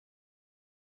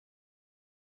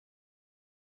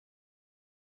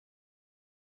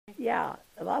Yeah,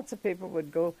 lots of people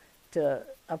would go to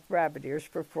up Rabbit Ears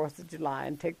for 4th of July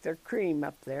and take their cream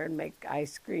up there and make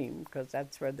ice cream because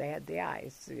that's where they had the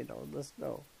ice, the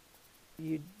snow.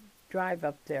 You'd drive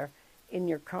up there in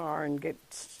your car and get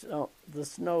the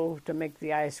snow to make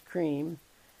the ice cream,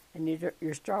 and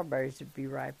your strawberries would be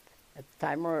ripe at the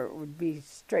time, or it would be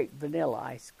straight vanilla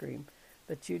ice cream.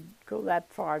 But you'd go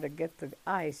that far to get the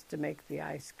ice to make the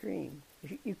ice cream.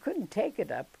 You couldn't take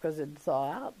it up because it'd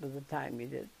thaw out by the time you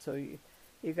did, so you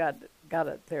got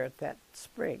it there at that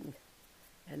spring,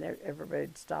 and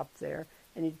everybody'd stop there,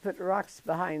 and you'd put rocks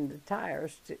behind the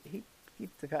tires to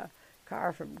keep the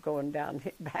car from going down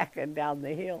back and down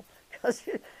the hill, because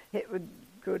it would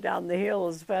go down the hill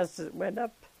as fast as it went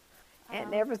up,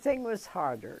 and everything was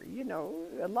harder,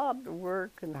 a lot of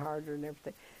work and harder and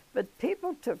everything. But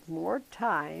people took more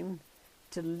time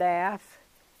to laugh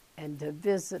and to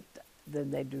visit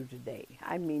than they do today.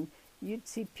 I mean, you'd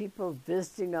see people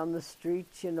visiting on the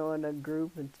streets, in a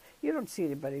group, and you don't see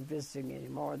anybody visiting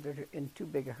anymore. They're in too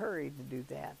big a hurry to do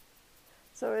that.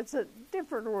 So it's a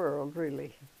different world,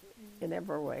 really, in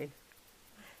every way.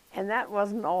 And that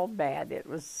wasn't all bad.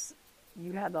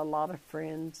 You had a lot of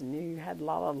friends, and you had a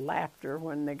lot of laughter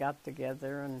when they got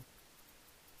together, and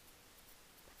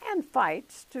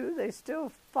fights, too. They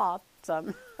still fought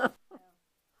some.